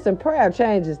 listen, prayer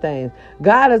changes things.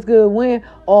 God is good when?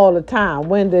 All the time.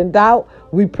 When in doubt,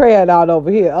 we pray it out over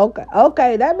here.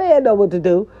 Okay, that man know what to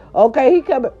do. Okay, he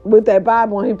come with that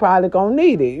Bible and he probably gonna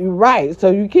need it. Right,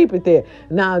 so you keep it there.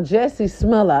 Now, Jesse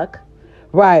Smollett,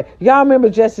 right. Y'all remember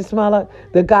Jesse Smollett,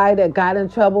 the guy that got in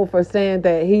trouble for saying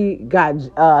that he got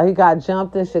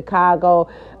jumped in Chicago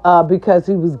because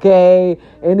he was gay,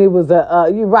 and it was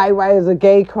it was a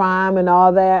gay crime and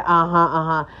all that.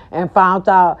 And found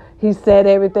out he set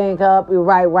everything up.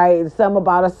 Right. Something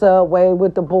about a subway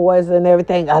with the boys and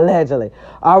everything, allegedly.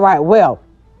 All right, well,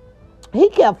 he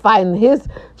kept fighting his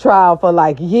trial for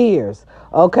like years,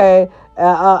 okay?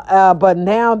 But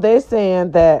now they're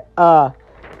saying that,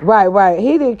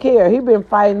 he didn't care. He been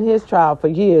fighting his trial for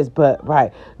years, but,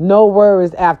 no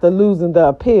worries after losing the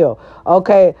appeal,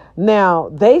 okay? Now,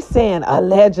 they saying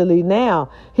allegedly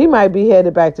now he might be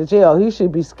headed back to jail. He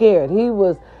should be scared. He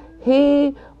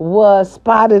was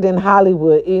spotted in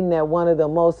Hollywood eating at one of the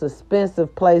most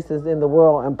expensive places in the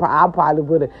world, and I probably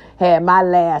would have had my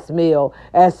last meal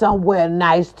at somewhere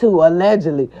nice too,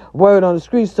 allegedly. Word on the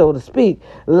street, so to speak.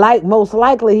 Most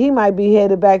likely he might be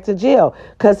headed back to jail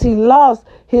because he lost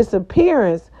his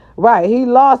appearance. Right, he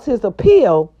lost his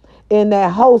appeal in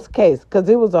that host case because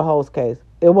it was a host case.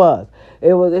 It was.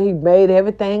 He made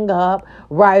everything up,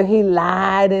 right? He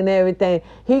lied and everything.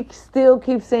 He still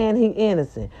keeps saying he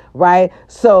innocent, right?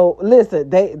 So listen,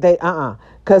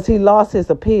 because he lost his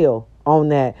appeal on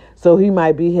that. So he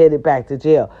might be headed back to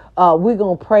jail. We're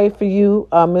going to pray for you,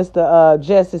 Mr.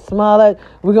 Jesse Smollett.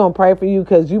 We're going to pray for you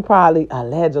because you probably,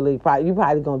 allegedly, you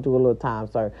probably going to do a little time,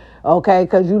 sir. Okay?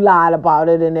 Because you lied about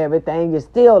it and everything. You're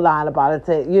still lying about it,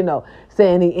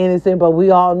 saying he innocent. But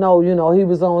we all know, he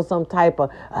was on some type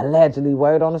of, allegedly,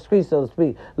 word on the street, so to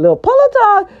speak, little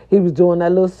Peloton. He was doing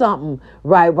that little something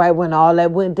right when all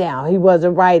that went down. He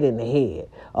wasn't right in the head.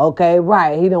 Okay,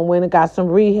 right. He done went and got some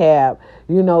rehab.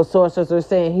 Sources are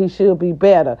saying he should be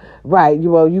better. Right.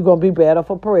 You're going to be better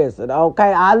for prison.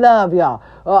 Okay. I love y'all.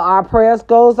 Our prayers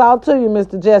goes out to you,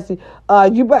 Mr. Jesse.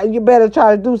 You better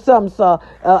try to do something, sir.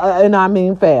 And I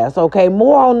mean fast. Okay.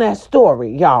 More on that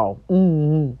story, y'all.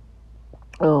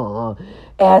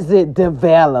 As it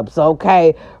develops.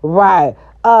 Okay. Right.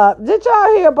 Did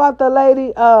y'all hear about the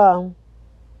lady, the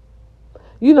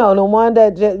one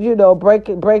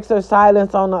that, breaks her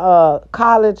silence on the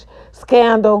college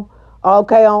scandal,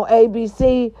 okay, on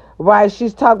ABC, right?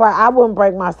 She's talking about, I wouldn't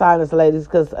break my silence, ladies,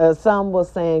 because some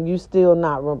was saying you still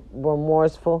not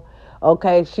remorseful,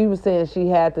 okay? She was saying she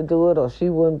had to do it or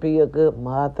she wouldn't be a good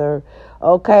mother,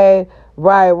 okay?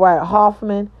 Right.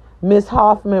 Miss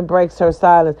Hoffman breaks her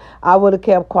silence. I would have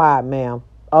kept quiet, ma'am.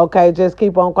 Okay, just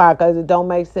keep on quiet because it don't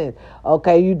make sense.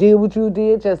 Okay, you did what you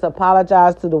did. Just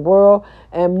apologize to the world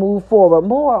and move forward.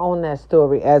 More on that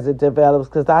story as it develops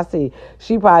because I see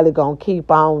she probably going to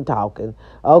keep on talking.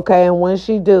 Okay, and when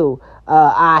she do,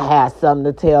 I have something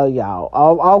to tell y'all.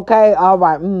 Oh, okay, all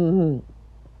right.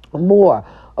 More.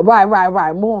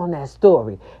 Right. More on that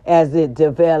story as it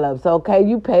develops. Okay,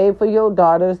 you paid for your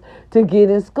daughters to get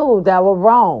in school. That was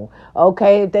wrong.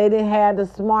 Okay, if they didn't have the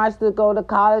smarts to go to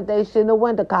college, they shouldn't have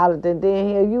went to college. And then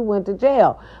here you went to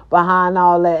jail behind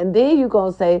all that. And then you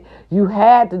gonna say you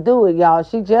had to do it, y'all.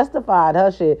 She justified her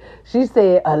shit. She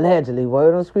said allegedly,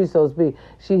 word on the street, so to speak,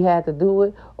 she had to do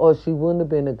it or she wouldn't have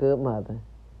been a good mother.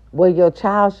 Well, your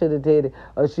child should have did it,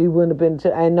 or she wouldn't have been.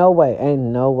 Ain't no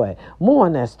way. More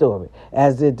on that story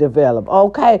as it developed.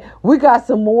 Okay, we got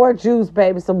some more juice,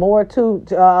 baby. Some more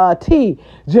tea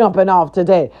jumping off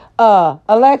today.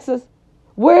 Alexis,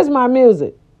 where's my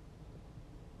music?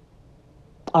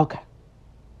 Okay.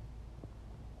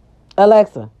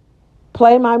 Alexa,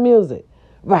 play my music.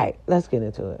 Right, let's get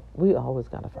into it. We always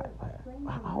got to fight with her.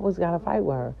 I always got to fight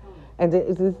with her. And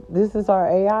this is our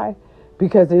AI?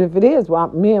 Because if it is, well,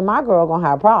 me and my girl going to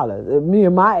have problems. Me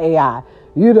and my AI,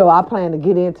 I plan to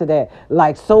get into that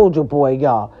like Soulja Boy,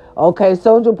 y'all. Okay,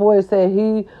 Soulja Boy said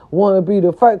he want to be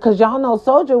the first. Because y'all know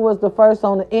Soulja was the first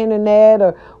on the internet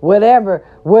or whatever.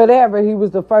 He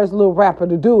was the first little rapper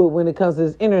to do it when it comes to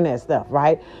this internet stuff,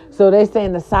 right? So they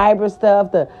saying the cyber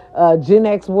stuff, the Gen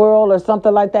X world or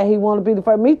something like that. He want to be the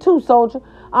first. Me too, Soulja.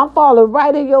 I'm following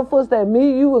right in your footsteps.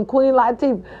 Me, you, and Queen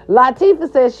Latifah.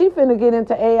 Latifah says she finna get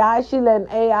into AI. She letting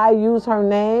AI use her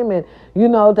name and,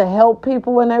 to help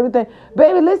people and everything.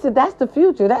 Baby, listen, that's the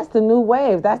future. That's the new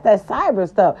wave. That's that cyber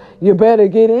stuff. You better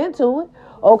get into it.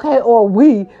 Okay, or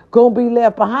we gonna be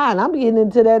left behind. I'm getting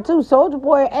into that too. Soulja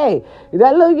Boy, hey,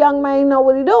 that little young man know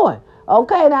what he doing.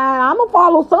 Okay, now I'm gonna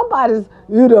follow somebody's,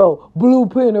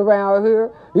 blueprint around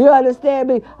here. You understand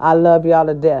me? I love y'all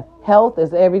to death. Health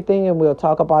is everything, and we'll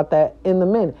talk about that in a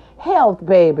minute. Health,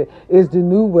 baby, is the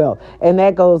new wealth. And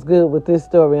that goes good with this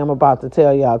story I'm about to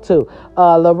tell y'all, too.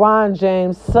 LeBron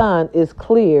James' son is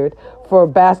cleared for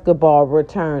basketball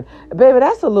return. Baby,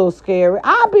 that's a little scary.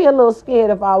 I'd be a little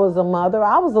scared if I was a mother.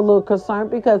 I was a little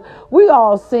concerned because we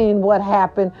all seen what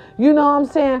happened,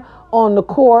 on the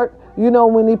court.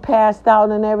 When he passed out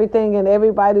and everything and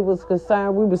everybody was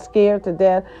concerned, we were scared to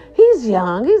death. He's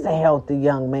young. He's a healthy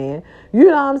young man. You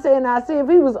know what I'm saying? Now, see, if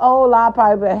he was old, I'd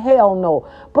probably be, hell no.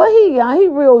 But he young. He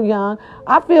real young.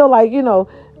 I feel like,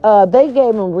 they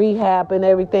gave him rehab and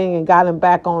everything and got him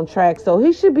back on track. So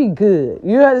he should be good.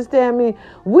 You understand me?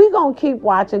 We going to keep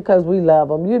watching because we love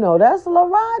him. That's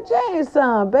LeBron James'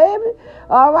 son, baby.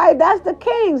 All right. That's the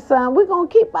King's son. We're going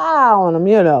to keep an eye on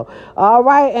him, All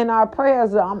right. And our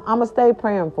prayers, I'm going to stay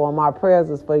praying for him. Our prayers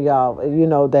is for y'all,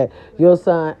 that your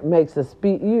son makes a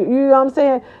speech. You know what I'm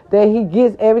saying? That he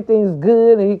gets everything's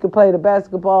good and he can play the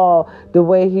basketball the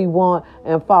way he want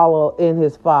and follow in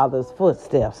his father's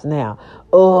footsteps now.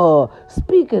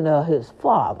 Speaking of his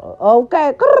father,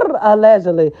 okay,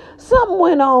 allegedly, something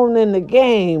went on in the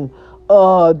game,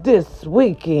 this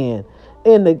weekend.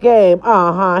 In the game,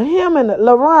 him and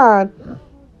LeBron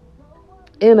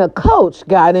and a coach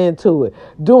got into it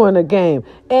during the game,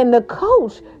 and the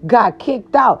coach got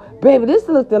kicked out. Baby, this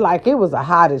looked like it was a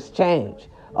hottest change.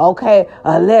 Okay,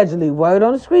 allegedly, word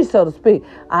on the street, so to speak.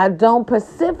 I don't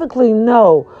specifically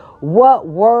know what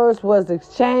words was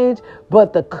exchanged,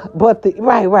 but the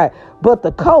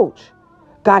coach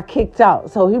got kicked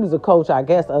out. So he was a coach, I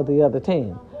guess, of the other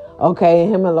team. Okay,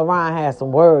 him and LeBron had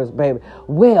some words, baby.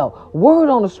 Well, word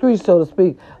on the street, so to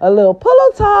speak, a little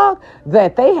pillow talk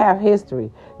that they have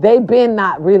history. They been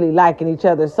not really liking each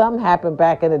other. Something happened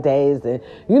back in the days, and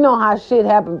you know how shit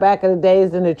happened back in the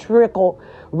days, and it trickled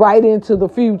right into the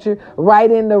future, right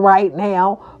into right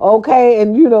now, okay?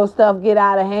 And, stuff get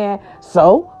out of hand.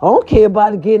 So, I don't care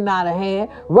about it getting out of hand.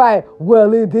 Right,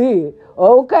 well, it did,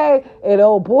 okay? And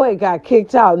old boy got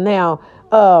kicked out. Now,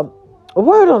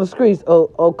 word on the streets,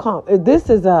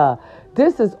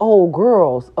 this is old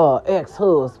girl's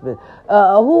ex-husband.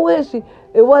 Who is she?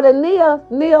 It was a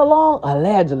Nia Long,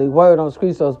 allegedly. Word on the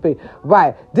streets, so to speak.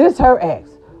 Right, this her ex.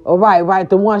 All right,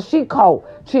 the one she caught.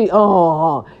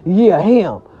 Yeah,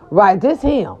 him. Right, this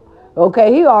him.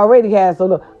 Okay, he already has a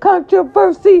little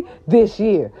controversy this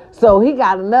year. So he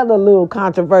got another little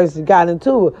controversy, got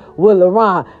into it with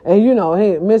LeBron. And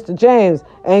Mr. James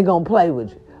ain't gonna play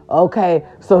with you. Okay,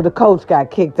 so the coach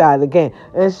got kicked out of the game.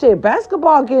 And shit,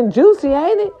 basketball getting juicy,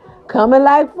 ain't it? Coming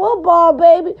like football,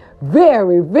 baby.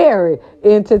 Very, very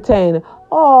entertaining.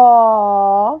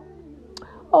 Oh,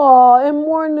 and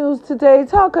more news today,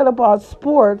 talking about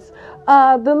sports.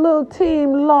 The little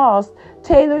team lost.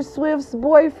 Taylor Swift's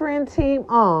boyfriend team,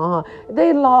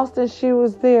 they lost and she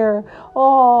was there.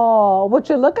 Oh, but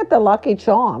you look at the Lucky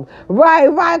Charms. Right,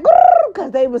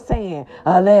 because they were saying,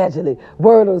 allegedly,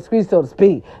 word on the street, so to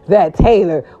speak, that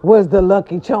Taylor was the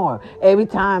Lucky Charm. Every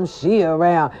time she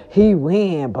around, he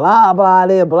win, blah, blah,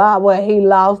 blah, well, he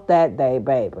lost that day,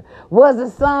 baby. Was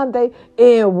it Sunday?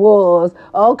 It was.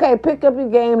 Okay, pick up your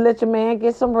game, let your man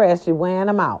get some rest. You wearing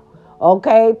him out.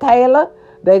 Okay, Taylor,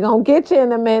 they gonna get you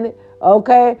in a minute.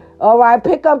 Okay, all right,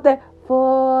 pick up that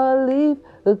 4-leaf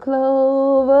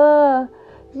clover.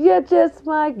 You just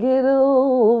might get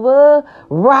over.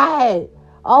 Right.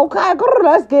 Okay,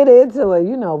 let's get into it.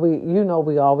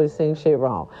 We always sing shit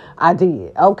wrong. I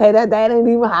did. Okay, that ain't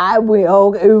even how I went.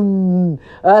 Okay,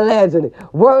 allegedly.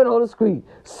 Word on the street,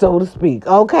 so to speak.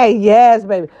 Okay, yes,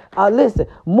 baby. Listen,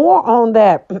 more on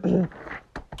that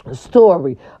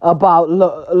story about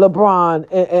LeBron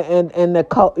and the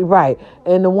coach, right,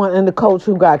 and the coach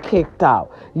who got kicked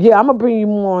out. Yeah, I'm gonna bring you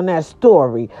more on that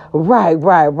story.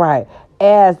 Right.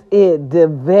 As it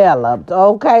developed,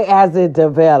 okay, as it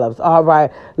develops. All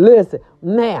right, listen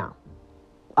now.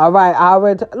 All right, I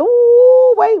already.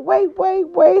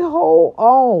 Wait, hold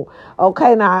on.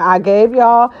 Okay, now I gave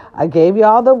y'all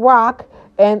The Rock.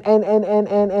 And right,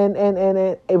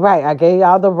 I gave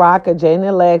y'all The Rock and Jane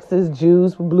Alexis,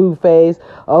 Juice, Blueface.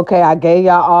 Okay, I gave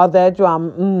y'all all that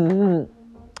drama.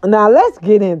 Now let's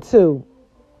get into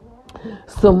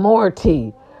some more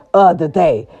tea of the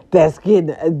day that's getting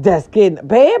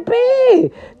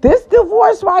baby. This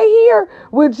divorce right here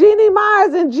with Jeannie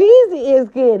Myers and Jeezy is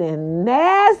getting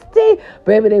nasty.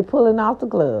 Baby, they pulling off the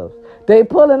gloves. They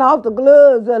pulling off the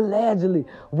gloves, allegedly.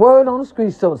 Word on the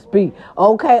street, so to speak.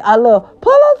 Okay, I love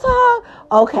pillow talk.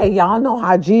 Okay, y'all know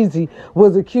how Jeezy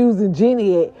was accusing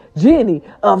Jenny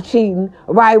of cheating.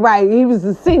 Right. He was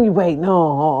insinuating.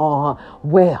 Well,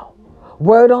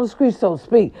 word on the street, so to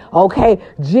speak. Okay,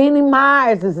 Jeannie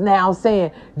Myers is now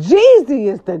saying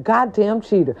Jeezy is the goddamn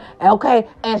cheater. Okay,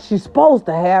 and she's supposed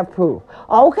to have proof.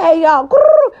 Okay, y'all,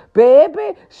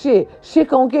 baby, shit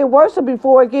gonna get worse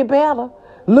before it get better.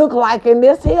 Look like in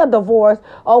this here divorce,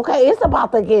 okay, it's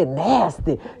about to get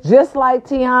nasty. Just like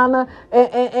Tiana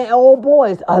and old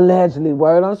boys, allegedly,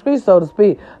 word on the street, so to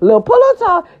speak. Little pillow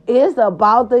talk is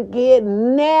about to get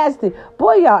nasty.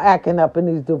 Boy, y'all acting up in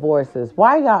these divorces.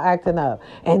 Why y'all acting up?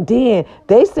 And then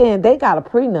they saying they got a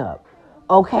prenup.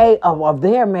 Okay, of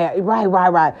their marriage.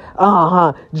 Right.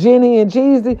 Jenny and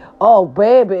Jeezy. Oh,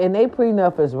 baby, and they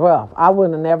prenup is rough. I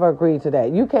would have never agreed to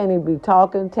that. You can't even be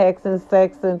talking, texting,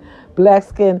 sexing, black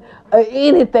skin,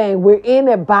 anything with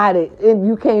anybody, and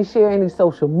you can't share any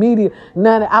social media.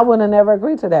 None. I would have never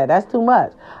agreed to that. That's too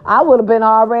much. I would have been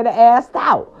already asked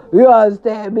out. You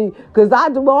understand me? Because I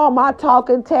do all my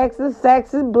talking, texting,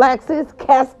 sexing, black sis,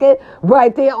 casket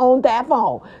right there on that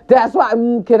phone. That's why,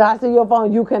 can I see your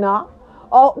phone? You cannot.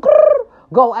 Oh,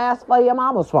 go ask for your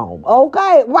mama's phone.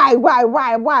 Okay, right.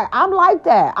 I'm like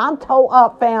that. I'm toe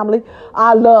up, family.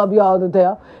 I love y'all to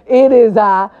death. It is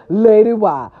I, Lady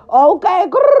Y. Okay,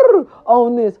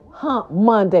 on this Hump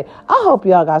Monday. I hope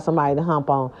y'all got somebody to hump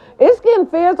on. It's getting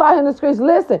fierce out here in the streets.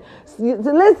 Listen.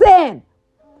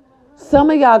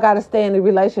 Some of y'all got to stay in a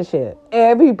relationship.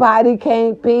 Everybody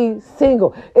can't be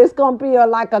single. It's going to be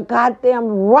like a goddamn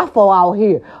ruffle out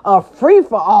here. A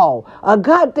free-for-all. A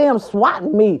goddamn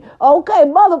swat meet. Okay,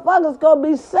 motherfuckers going to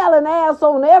be selling ass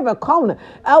on every corner.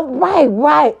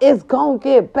 Right. It's going to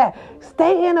get bad.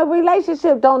 Stay in a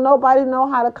relationship. Don't nobody know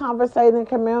how to conversate and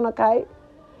communicate.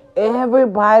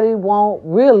 Everybody want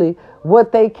really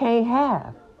what they can't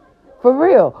have. For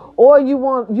real. Or you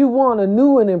want a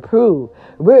new and improved.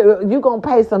 You're going to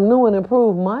pay some new and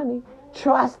improved money.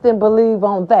 Trust and believe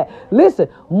on that. Listen,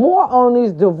 more on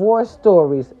these divorce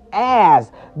stories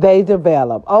as they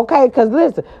develop. Okay? Because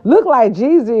listen, look like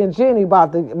Jeezy and Jenny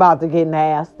about to get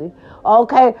nasty.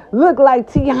 Okay? Look like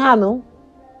Tiana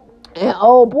and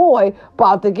old boy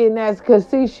about to get nasty. Because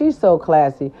see, she's so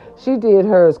classy. She did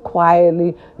hers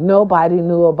quietly. Nobody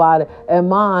knew about it. And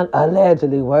mine,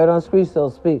 allegedly, word on street, so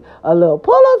to speak, a little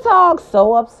pillow talk,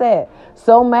 so upset,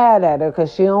 so mad at her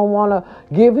because she don't want to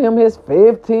give him his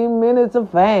 15 minutes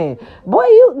of fame. Boy,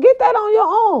 you get that on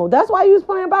your own. That's why you was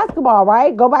playing basketball,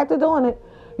 right? Go back to doing it.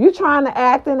 You trying to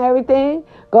act and everything.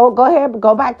 Go ahead,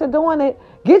 go back to doing it.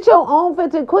 Get your own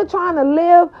 15. Quit trying to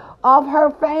live off her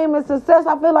fame and success.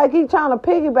 I feel like he's trying to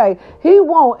piggyback. He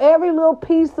want every little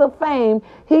piece of fame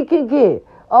he can get.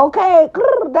 Okay?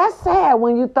 That's sad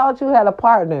when you thought you had a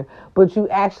partner, but you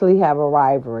actually have a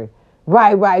rivalry.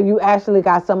 Right. You actually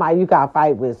got somebody you got to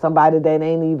fight with. Somebody that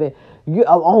ain't even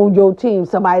on your team.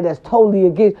 Somebody that's totally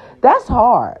against. That's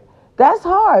hard. That's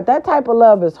hard. That type of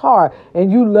love is hard.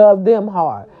 And you love them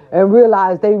hard. And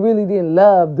realize they really didn't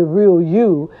love the real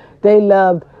you. They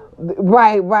loved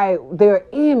their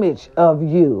image of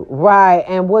you, right,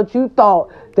 and what you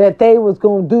thought that they was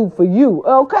gonna do for you.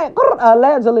 Okay,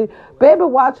 allegedly, baby,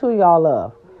 watch who y'all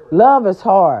love. Love is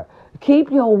hard.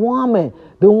 Keep your woman,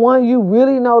 the one you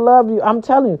really know love you. I'm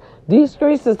telling you, these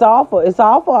streets is awful. It's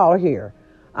awful out here.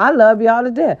 I love y'all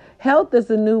to death. Health is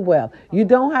the new wealth. You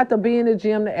don't have to be in the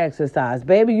gym to exercise.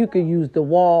 Baby, you can use the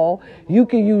wall. You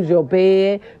can use your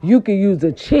bed. You can use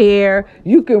a chair.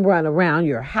 You can run around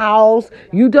your house.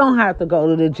 You don't have to go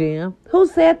to the gym. Who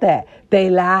said that? They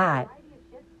lied.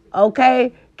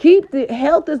 Okay?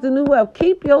 Health is the new wealth.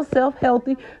 Keep yourself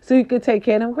healthy so you can take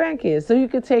care of them grandkids, so you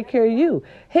can take care of you.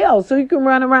 Hell, so you can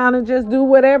run around and just do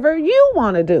whatever you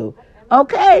want to do.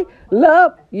 Okay?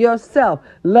 Love yourself.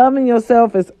 Loving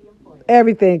yourself is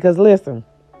everything. Because listen,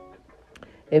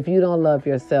 if you don't love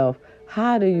yourself,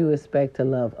 how do you expect to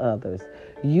love others?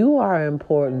 You are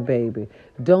important, baby.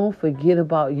 Don't forget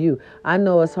about you. I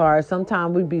know it's hard.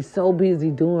 Sometimes we be so busy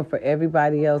doing for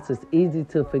everybody else, it's easy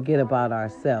to forget about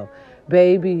ourselves.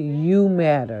 Baby, you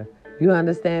matter. You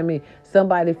understand me?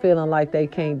 Somebody feeling like they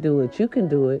can't do it. You can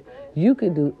do it. You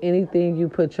can do anything you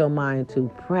put your mind to.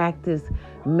 Practice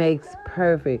makes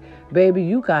perfect. Baby,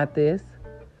 you got this.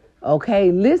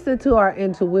 Okay? Listen to our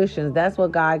intuitions. That's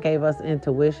what God gave us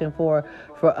intuition for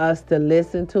us to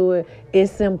listen to it.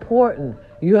 It's important.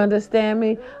 You understand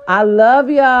me? I love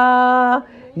y'all.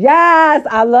 Yes,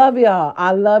 I love y'all.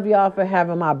 I love y'all for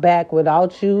having my back.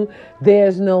 Without you,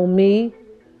 there's no me.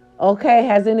 Okay,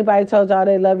 has anybody told y'all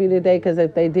they love you today? Because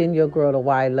if they didn't, your girl, the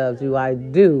Y, loves you. I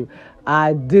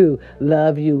do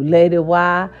love you. Lady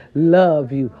Y,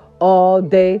 love you all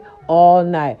day, all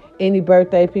night. Any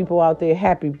birthday people out there,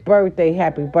 happy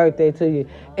birthday to you.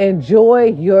 Enjoy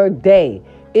your day.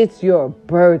 It's your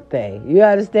birthday. You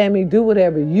understand me? Do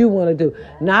whatever you want to do.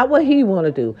 Not what he want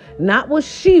to do. Not what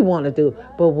she want to do.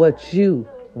 But what you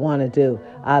want to do.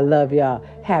 I love y'all.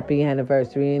 Happy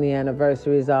anniversary. Any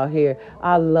anniversaries out here.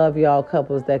 I love y'all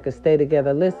couples that could stay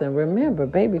together. Listen, remember,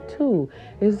 baby, 2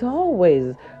 is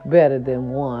always better than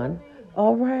 1.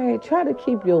 All right. Try to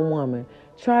keep your woman.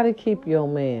 Try to keep your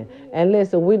man. And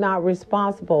listen, we're not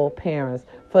responsible, parents,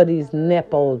 for these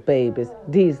nipple babies.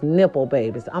 These nipple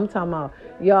babies. I'm talking about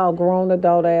y'all grown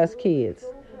adult ass kids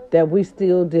that we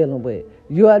still dealing with.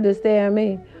 You understand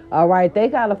me? All right. They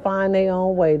got to find their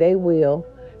own way. They will.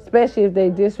 Especially if they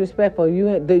disrespectful.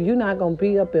 You're not going to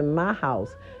be up in my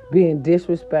house being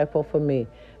disrespectful for me.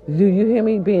 Do you hear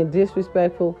me? Being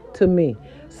disrespectful to me.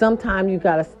 Sometimes you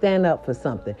got to stand up for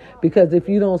something. Because if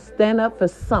you don't stand up for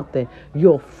something,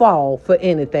 you'll fall for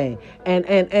anything.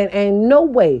 And no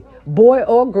way, boy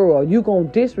or girl, you going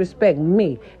to disrespect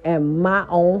me and my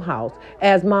own house.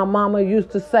 As my mama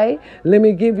used to say, let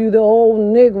me give you the old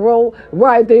Negro,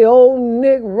 right? The old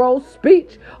Negro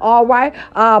speech. All right.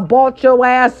 I brought your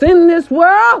ass in this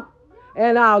world.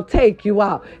 and I'll take you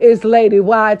out. It's Lady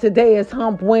Y. Today is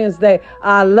Hump Wednesday.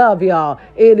 I love y'all.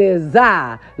 It is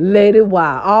I, Lady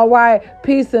Y. All right.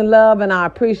 Peace and love, and I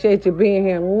appreciate you being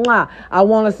here. Mwah. I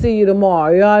want to see you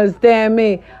tomorrow. You understand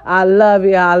me? I love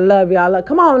you. I love you.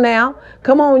 Come on now.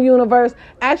 Come on, universe.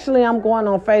 Actually, I'm going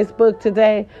on Facebook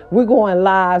today. We're going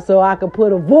live so I can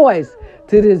put a voice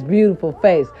to this beautiful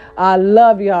face. I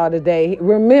love y'all today.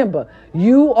 Remember,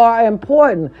 you are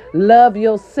important. Love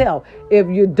yourself. If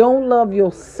you don't love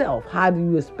yourself, how do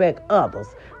you expect others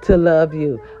to love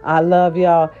you? I love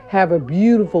y'all. Have a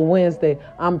beautiful Wednesday.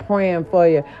 I'm praying for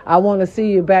you. I want to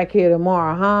see you back here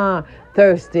tomorrow, huh?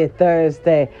 Thirsty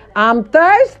Thursday. I'm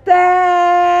thirsty.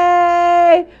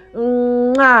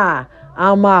 Mwah.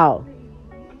 I'm out.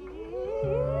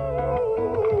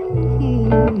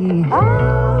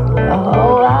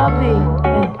 Oh, I'll be.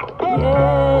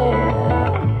 Yeah.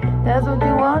 That's what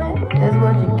you wanted. That's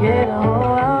what you get.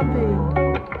 Oh, I'll be.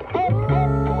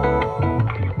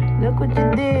 Look what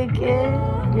you did, kid.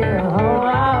 Yeah, oh,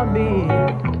 I'll be.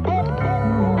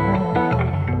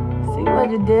 See what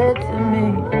you did to me.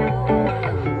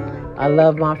 I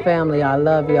love my family. I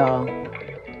love y'all.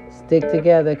 Stick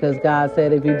together, because God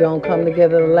said if you don't come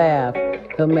together to laugh,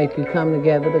 He'll make you come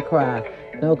together to cry.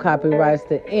 No copyrights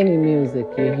to any music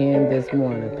you're hearing this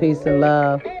morning. Peace and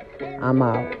love. I'm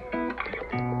out.